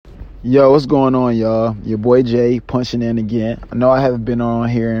Yo, what's going on, y'all? Your boy Jay punching in again. I know I haven't been on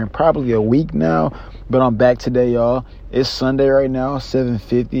here in probably a week now, but I'm back today, y'all. It's Sunday right now,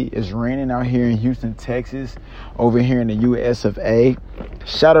 7:50. It's raining out here in Houston, Texas, over here in the US of A.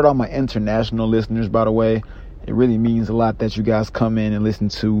 Shout out all my international listeners, by the way. It really means a lot that you guys come in and listen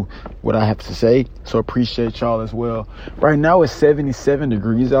to what I have to say, so appreciate y'all as well. Right now, it's 77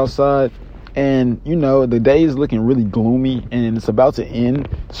 degrees outside. And, the day is looking really gloomy and it's about to end.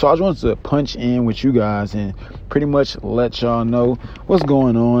 So I just wanted to punch in with you guys and pretty much let y'all know what's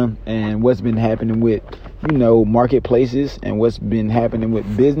going on and what's been happening with, marketplaces and what's been happening with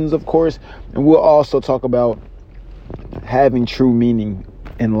business, of course. And we'll also talk about having true meaning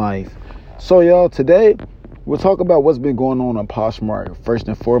in life. So, y'all, today we'll talk about what's been going on Poshmark first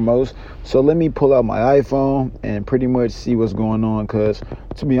and foremost. So let me pull out my iPhone and pretty much see what's going on, because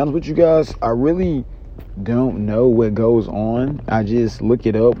to be honest with you guys, I really don't know what goes on. I just look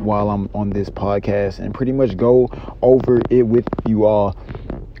it up while I'm on this podcast and pretty much go over it with you all.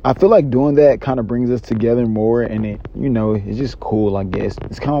 I feel like doing that kind of brings us together more, and it's just cool, I guess.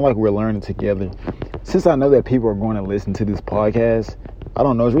 It's kind of like we're learning together. Since I know that people are going to listen to this podcast, I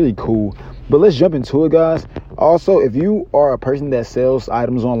don't know, it's really cool. But let's jump into it, guys. Also, if you are a person that sells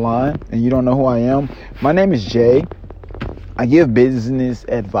items online and you don't know who I am, my name is Jay. I give business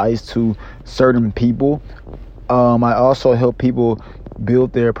advice to certain people. I also help people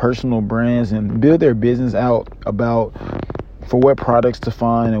build their personal brands and build their business out for what products to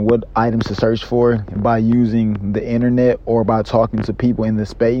find and what items to search for by using the internet or by talking to people in the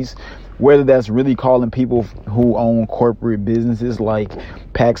space. Whether that's really calling people who own corporate businesses like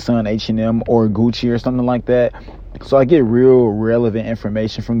PacSun, H&M, or Gucci or something like that. So I get real relevant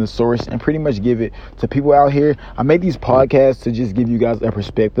information from the source and pretty much give it to people out here. I make these podcasts to just give you guys a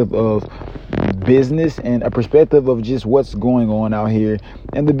perspective of business and a perspective of just what's going on out here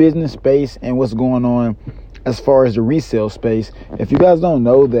in the business space and what's going on as far as the resale space. If you guys don't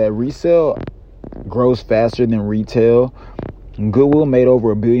know that resale grows faster than retail, Goodwill made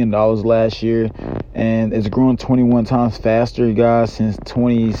over $1 billion last year, and it's grown 21 times faster, guys, since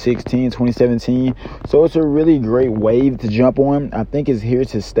 2016, 2017. So it's a really great wave to jump on. I think it's here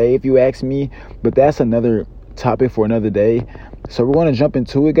to stay, if you ask me, but that's another topic for another day. So we're going to jump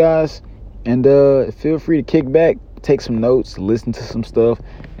into it, guys, and feel free to kick back, take some notes, listen to some stuff,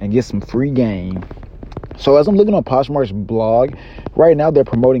 and get some free game. So as I'm looking on Poshmark's blog, right now they're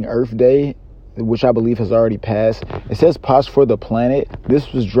promoting Earth Day, which I believe has already passed. It says Posh for the Planet.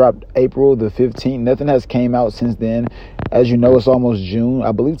 This was dropped April the 15th. Nothing has came out since then. As you know, it's almost June.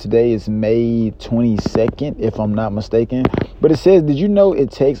 I believe today is May 22nd, if I'm not mistaken. But it says, did you know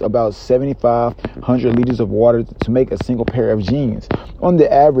it takes about 7,500 liters of water to make a single pair of jeans? On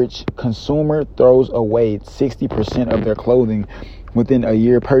the average, consumer throws away 60% of their clothing within a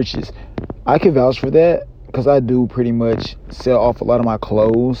year purchase. I can vouch for that because I do pretty much sell off a lot of my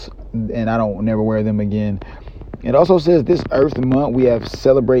clothes and I don't never wear them again. It also says this Earth Month we have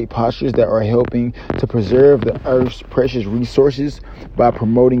celebrate postures that are helping to preserve the Earth's precious resources by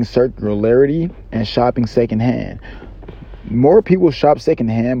promoting circularity and shopping secondhand. More people shop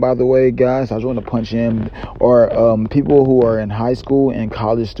secondhand, by the way, guys. I just want to punch in. Or people who are in high school and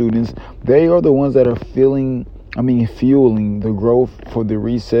college students, they are the ones that are fueling the growth for the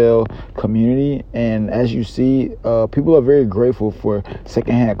resale community. And as you see, people are very grateful for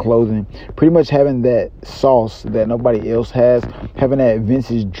secondhand clothing, pretty much having that sauce that nobody else has, having that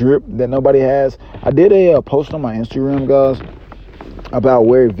vintage drip that nobody has. I did a post on my Instagram, guys, about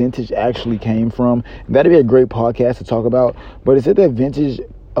where vintage actually came from. That'd be a great podcast to talk about. But it said that vintage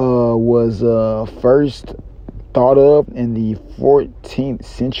was first thought of in the 14th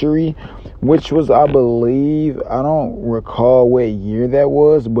century, which was, I believe, I don't recall what year that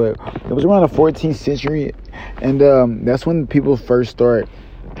was, but it was around the 14th century. And that's when people first start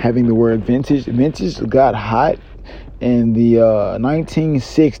having the word vintage. Vintage got hot in the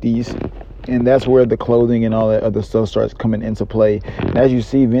 1960s. And that's where the clothing and all that other stuff starts coming into play. And as you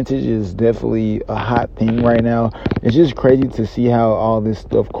see, vintage is definitely a hot thing right now. It's just crazy to see how all this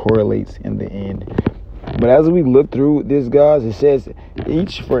stuff correlates in the end. But as we look through this, guys, it says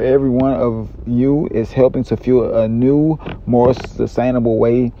each for every one of you is helping to fuel a new, more sustainable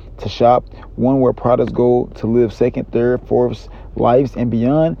way to shop. One where products go to live second, third, fourth lives and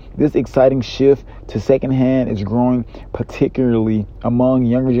beyond. This exciting shift to secondhand is growing, particularly among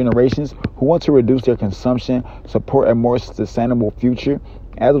younger generations who want to reduce their consumption, support a more sustainable future.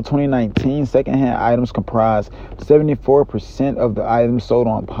 As of 2019, secondhand items comprise 74% of the items sold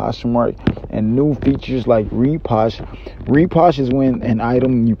on Poshmark, and new features like reposh. Reposh is when an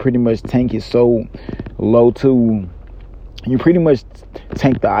item you pretty much tank it so low to you pretty much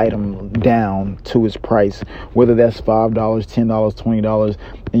take the item down to its price, whether that's $5, $10, $20,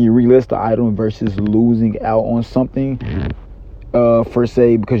 and you relist the item versus losing out on something. For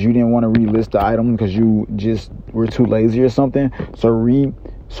say because you didn't want to relist the item because you just were too lazy or something. So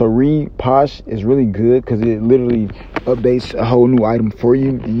Reposh is really good because it literally updates a whole new item for you,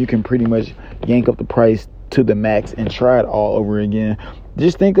 and you can pretty much yank up the price to the max and try it all over again.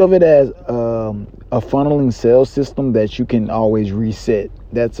 Just think of it as a funneling sales system that you can always reset.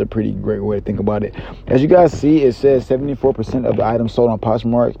 That's a pretty great way to think about it. As you guys see, it says 74% of the items sold on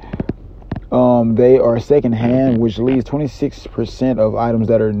Poshmark they are secondhand, which leaves 26% of items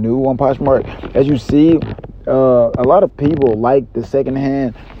that are new on Poshmark. As you see, a lot of people like the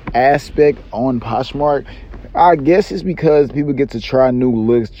secondhand aspect on Poshmark. I guess it's because people get to try new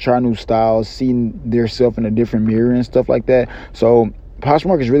looks, try new styles, see themselves in a different mirror and stuff like that. So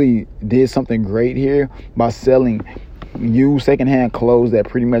Poshmark has really did something great here by selling used secondhand clothes that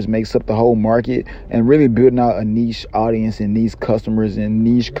pretty much makes up the whole market and really building out a niche audience and niche customers and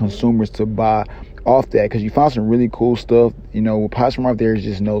niche consumers to buy off that, because you found some really cool stuff. You know, with Poshmark, there's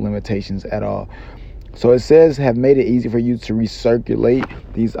just no limitations at all. So it says have made it easy for you to recirculate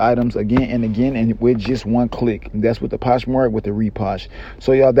these items again and again, and with just one click. That's with the Poshmark, with the Reposh.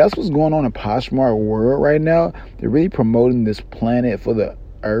 So y'all, that's what's going on in Poshmark world right now. They're really promoting this planet for the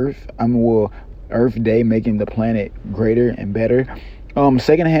earth. Earth Day, making the planet greater and better.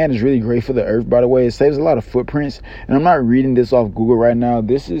 Secondhand is really great for the earth, by the way. It saves a lot of footprints, and I'm not reading this off Google right now.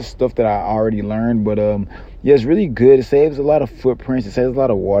 This is stuff that I already learned, but yeah, it's really good. It saves a lot of footprints. It saves a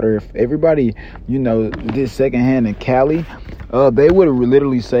lot of water. If everybody, did secondhand in Cali, they would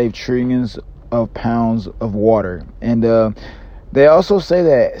literally save trillions of pounds of water. And they also say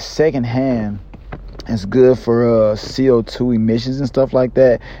that secondhand is good for CO2 emissions and stuff like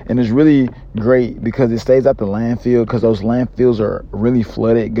that, and it's really great because it stays out the landfill, because those landfills are really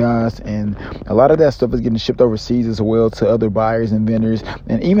flooded, guys, and a lot of that stuff is getting shipped overseas as well to other buyers and vendors.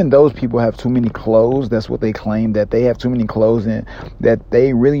 And even those people have too many clothes. That's what they claim, that they have too many clothes and that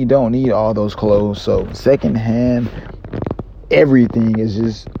they really don't need all those clothes. So secondhand everything is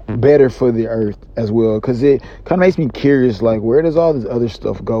just better for the earth as well, because it kind of makes me curious, like, where does all this other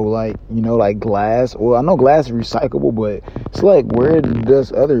stuff go? Like, like glass. Well, I know glass is recyclable, but it's like, where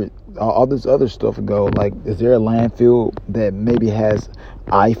does all this other stuff go? Like, is there a landfill that maybe has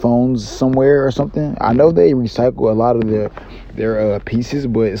iPhones somewhere or something? I know they recycle a lot of their pieces,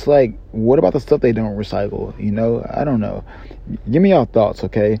 but it's like, what about the stuff they don't recycle? I don't know. Give me your thoughts,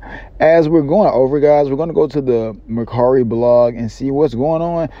 okay? As we're going over, guys, we're going to go to the Mercari blog and see what's going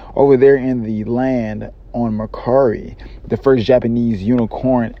on over there in the land on Mercari, the first Japanese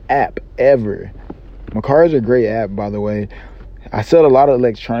unicorn app ever. Mercari is a great app, by the way. I sell a lot of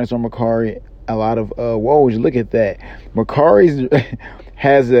electronics on Mercari. A lot of whoa, look at that. Mercari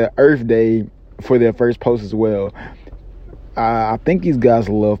has an Earth Day for their first post as well. I think these guys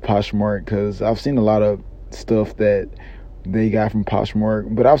love Poshmark, because I've seen a lot of stuff that they got from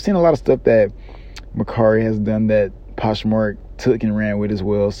Poshmark, but I've seen a lot of stuff that Mercari has done that Poshmark took and ran with as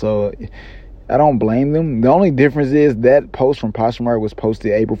well. So I don't blame them. The only difference is that post from Poshmark was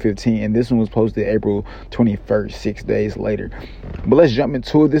posted April 15th, and this one was posted April 21st, 6 days later. But let's jump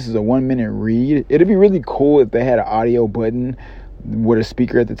into it. This is a 1-minute read. It'd be really cool if they had an audio button with a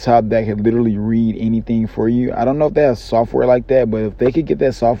speaker at the top that could literally read anything for you. I don't know if they have software like that, but if they could get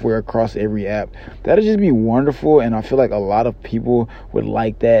that software across every app, that'd just be wonderful. And I feel like a lot of people would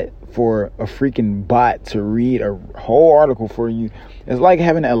like that, for a freaking bot to read a whole article for you. It's like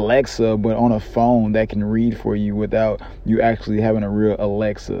having Alexa, but on a phone that can read for you without you actually having a real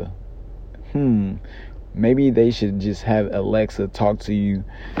Alexa. Maybe they should just have Alexa talk to you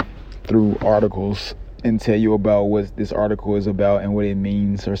through articles and tell you about what this article is about and what it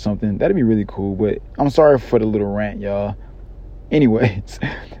means or something. That'd be really cool. But I'm sorry for the little rant, y'all. Anyways,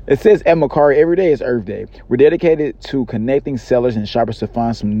 it says at Mercari, every day is Earth Day. We're dedicated to connecting sellers and shoppers to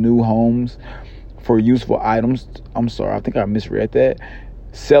find some new homes for useful items. I'm sorry, I think I misread that.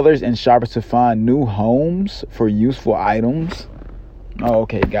 Sellers and shoppers to find new homes for useful items. Oh,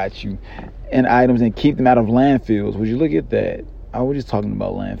 okay, got you. And items, and keep them out of landfills. Would you look at that? I was just talking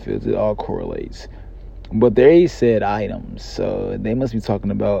about landfills. It all correlates. But they said items, so they must be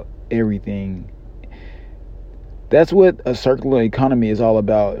talking about everything. That's what a circular economy is all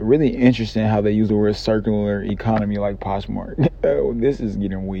about. Really interesting how they use the word circular economy like Poshmark. Oh, this is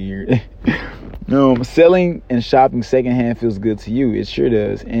getting weird. Selling and shopping secondhand feels good to you. It sure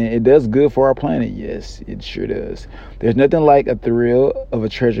does. And it does good for our planet. Yes, it sure does. There's nothing like a thrill of a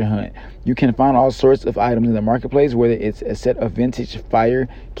treasure hunt. You can find all sorts of items in the marketplace, whether it's a set of vintage Fire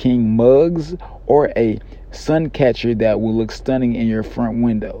King mugs or a sun catcher that will look stunning in your front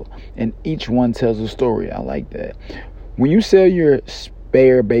window. And each one tells a story. I like that. When you sell your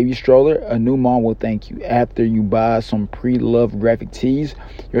spare baby stroller, a new mom will thank you. After you buy some pre-loved graphic tees,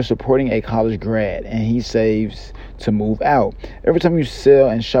 you're supporting a college grad and he saves to move out. Every time you sell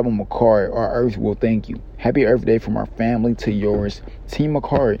and shop on Mercari, our Earth will thank you. Happy Earth Day from our family to yours, Team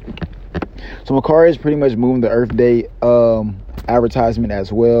Mercari. So Mercari is pretty much moving the Earth Day advertisement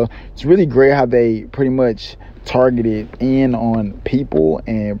as well. It's really great how they pretty much targeted in on people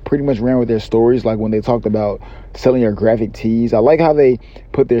and pretty much ran with their stories. Like when they talked about selling your graphic tees, I like how they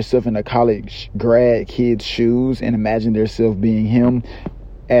put themselves in a college grad kid's shoes and imagine themselves being him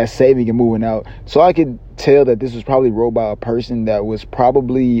as saving and moving out. So I could tell that this was probably wrote by a person that was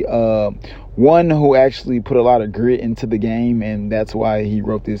probably one who actually put a lot of grit into the game, and that's why he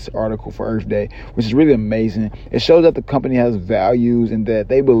wrote this article for Earth Day, which is really amazing. It shows that the company has values and that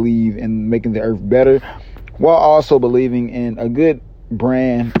they believe in making the earth better while also believing in a good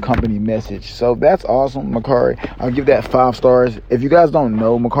brand company message. So that's awesome, Mercari. I'll give that 5 stars. If you guys don't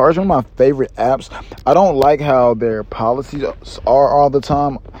know, Mercari is one of my favorite apps. I don't like how their policies are all the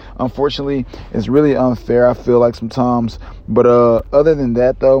time. Unfortunately, it's really unfair, I feel like sometimes. But other than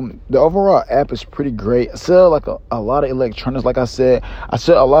that, though, the overall app is pretty great. I sell like a lot of electronics. Like I said, I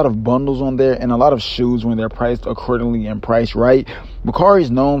sell a lot of bundles on there and a lot of shoes when they're priced accordingly and priced right. Mercari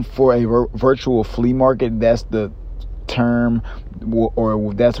is known for a virtual flea market. That's the term,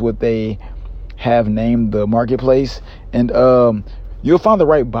 or that's what they have named the marketplace. And you'll find the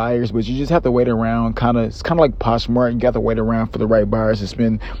right buyers, but you just have to wait around. It's kind of like Poshmark. You got to wait around for the right buyers to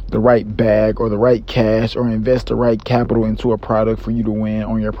spend the right bag or the right cash or invest the right capital into a product for you to win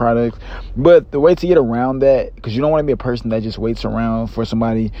on your product. But the way to get around that, because you don't want to be a person that just waits around for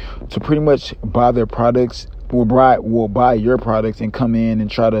somebody to pretty much buy their products, will buy your products and come in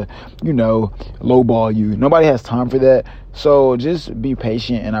and try to, lowball you. Nobody has time for that. So just be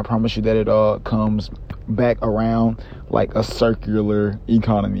patient, and I promise you that it all comes back around like a circular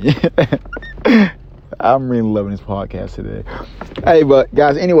economy. I'm really loving this podcast today. Hey, but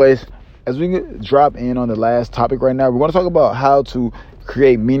guys, anyways, as we drop in on the last topic right now, we want to talk about how to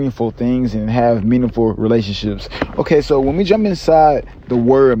create meaningful things and have meaningful relationships. Okay, so when we jump inside the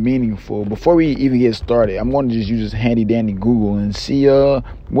word meaningful, before we even get started, I'm going to just use this handy dandy Google and see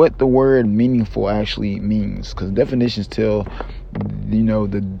what the word meaningful actually means, because definitions tell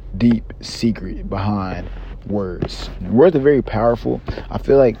the deep secret behind words. Words are very powerful. I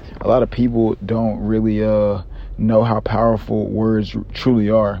feel like a lot of people don't really know how powerful words truly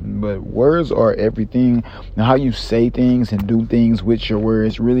are, but words are everything, and how you say things and do things with your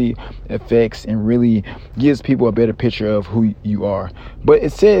words really affects and really gives people a better picture of who you are. But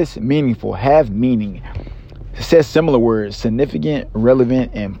it says meaningful, have meaning. It says similar words: significant,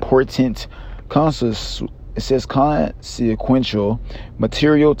 relevant, important, it says consequential,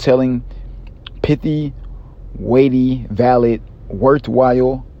 material, telling, pithy, weighty, valid,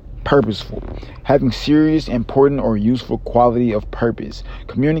 worthwhile, purposeful, having serious, important, or useful quality of purpose,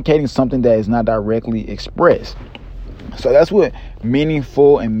 communicating something that is not directly expressed. So that's what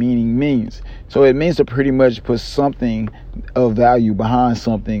meaningful and meaning means. So it means to pretty much put something of value behind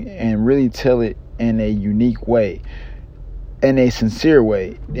something and really tell it in a unique way, in a sincere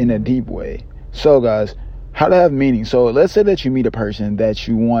way, in a deep way. So guys, how to have meaning. So let's say that you meet a person that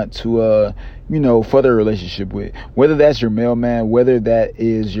you want to further a relationship with, whether that's your mailman, whether that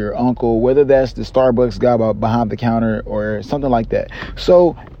is your uncle, whether that's the Starbucks guy behind the counter or something like that.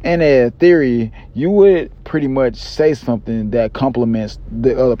 So in a theory, you would pretty much say something that compliments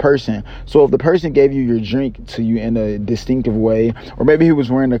the other person. So if the person gave you your drink to you in a distinctive way, or maybe he was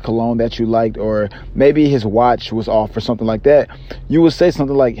wearing a cologne that you liked, or maybe his watch was off or something like that, you would say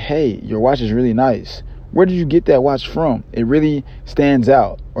something like, "Hey, your watch is really nice. Where did you get that watch from? It really stands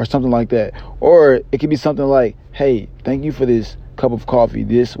out," or something like that. Or it could be something like, "Hey, thank you for this cup of coffee.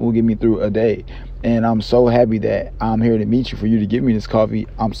 This will get me through a day. And I'm so happy that I'm here to meet you, for you to give me this coffee.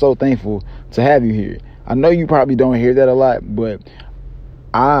 I'm so thankful to have you here. I know you probably don't hear that a lot, but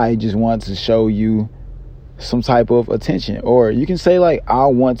I just want to show you some type of attention." Or you can say like, "I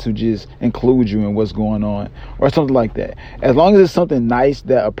want to just include you in what's going on," or something like that. As long as it's something nice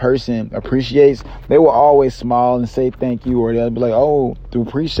that a person appreciates, they will always smile and say thank you, or they'll be like, "Oh, to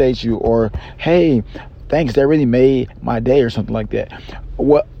appreciate you," or "Hey, thanks, that really made my day," or something like that.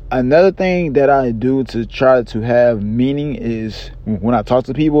 Another thing that I do to try to have meaning is, when I talk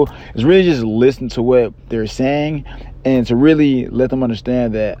to people, is really just listen to what they're saying and to really let them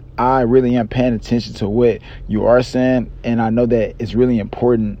understand that I really am paying attention to what you are saying. And I know that it's really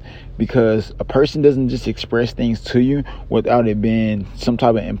important, because a person doesn't just express things to you without it being some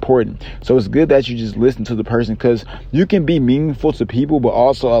type of important. So it's good that you just listen to the person, because you can be meaningful to people, but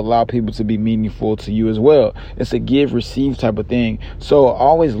also allow people to be meaningful to you as well. It's a give receive type of thing. So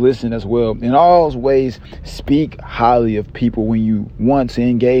always listen as well. And always speak highly of people when you want to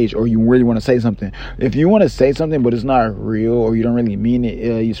engage or you really want to say something. If you want to say something but it's not real or you don't really mean it,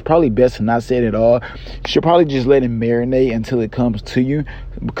 it's probably best to not say it at all. You should probably just let it marinate until it comes to you,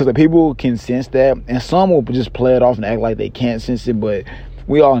 because the people can sense that, and some will just play it off and act like they can't sense it. But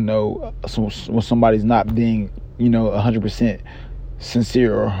we all know when somebody's not being 100%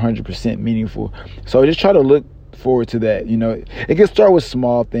 sincere or 100% meaningful. So just try to look forward to that. It can start with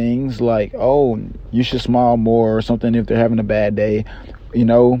small things like, oh, you should smile more or something if they're having a bad day,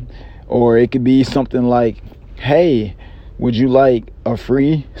 or it could be something like, hey, would you like a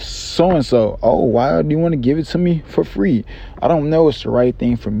free so-and-so? Oh, why do you want to give it to me for free? I don't know it's the right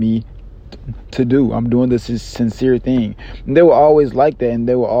thing for me to do. I'm doing this is sincere thing. And they will always like that, and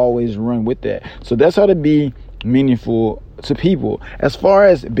they will always run with that. So that's how to be meaningful to people. As far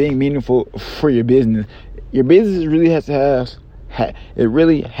as being meaningful for your business really has to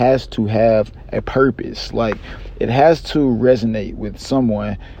have a purpose. Like, it has to resonate with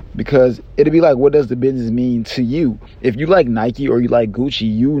someone, because it'll be like, what does the business mean to you? If you like Nike or you like Gucci,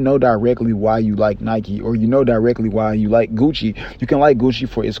 you know directly why you like Nike, or you know directly why you like Gucci. You can like Gucci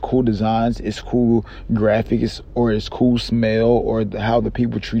for its cool designs, its cool graphics, or its cool smell, or how the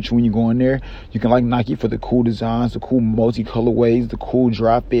people treat you when you go in there. You can like Nike for the cool designs, the cool multi-colorways, the cool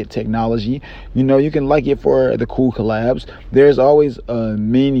dry fit technology. You can like it for the cool collabs. There's always a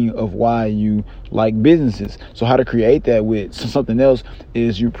meaning of why you like businesses. So how to create that with something else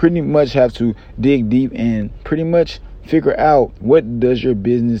is you pretty much have to dig deep and pretty much figure out, what does your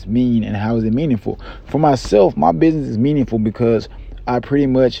business mean and how is it meaningful? For myself, my business is meaningful because I pretty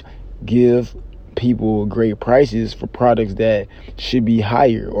much give people great prices for products that should be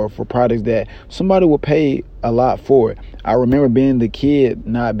higher, or for products that somebody will pay a lot for. I remember being the kid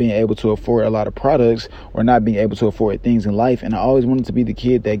not being able to afford a lot of products or not being able to afford things in life, and I always wanted to be the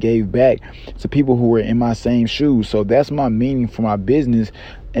kid that gave back to people who were in my same shoes. So that's my meaning for my business,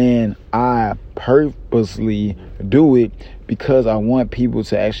 and I purposely do it because I want people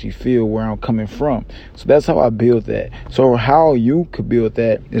to actually feel where I'm coming from. So that's how I build that. So how you could build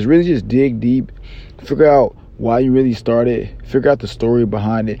that is really just dig deep, figure out why you really started, figure out the story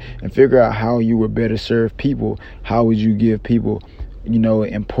behind it, and figure out how you would better serve people. How would you give people,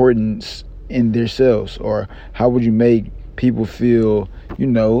 importance in themselves, or how would you make people feel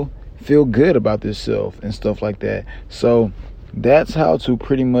good about themselves and stuff like that. So that's how to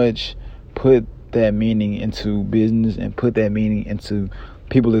pretty much put that meaning into business and put that meaning into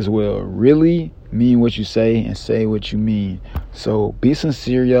people as well. Really mean what you say and say what you mean. So be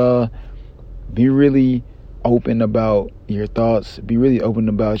sincere, y'all. Be really open about your thoughts. Be really open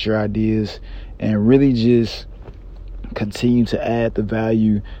about your ideas, and really just continue to add the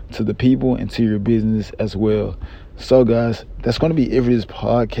value to the people and to your business as well. So guys, that's going to be it for this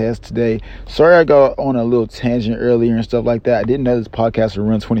podcast today. Sorry I got on a little tangent earlier and stuff like that. I didn't know this podcast would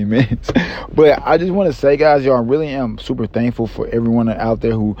run 20 minutes. But I just want to say, guys, y'all, I really am super thankful for everyone out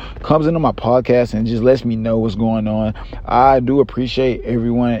there who comes into my podcast and just lets me know what's going on. I do appreciate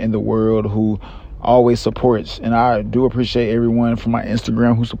everyone in the world who always supports, and I do appreciate everyone from my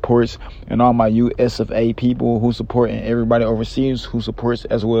Instagram who supports, and all my US of A people who support, and everybody overseas who supports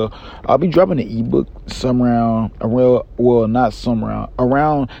as well. I'll be dropping an ebook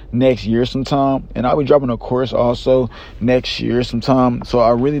around next year sometime, and I'll be dropping a course also next year sometime. So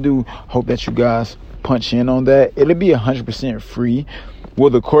I really do hope that you guys punch in on that. It'll be 100% free. Well,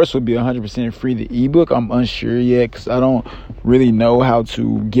 the course will be 100% free. The ebook, I'm unsure yet, because I don't really know how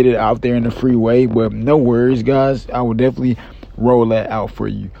to get it out there in a free way. But no worries, guys. I will definitely roll that out for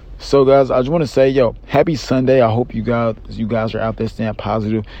you. So, guys, I just want to say, happy Sunday. I hope you guys are out there staying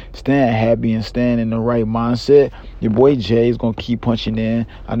positive, staying happy, and staying in the right mindset. Your boy Jay is going to keep punching in.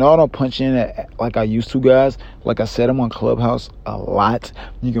 I know I don't punch in like I used to, guys. Like I said, I'm on Clubhouse a lot.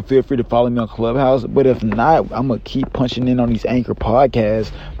 You can feel free to follow me on Clubhouse. But if not, I'm going to keep punching in on these Anchor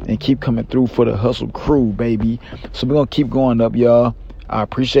podcasts and keep coming through for the Hustle crew, baby. So we're going to keep going up, y'all. I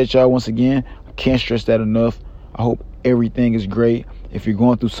appreciate y'all once again. I can't stress that enough. I hope everything is great. If you're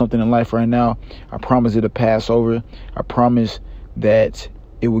going through something in life right now, I promise it'll pass over. I promise that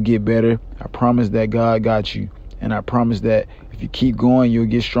it will get better. I promise that God got you. And I promise that if you keep going, you'll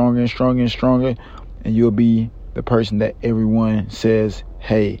get stronger and stronger and stronger. And you'll be the person that everyone says,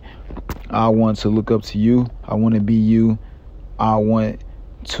 hey, I want to look up to you. I want to be you. I want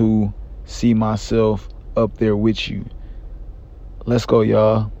to see myself up there with you. Let's go,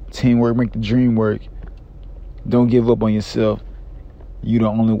 y'all. Teamwork make the dream work. Don't give up on yourself. You the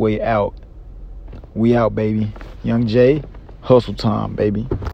only way out. We out, baby. Young Jay, hustle time, baby.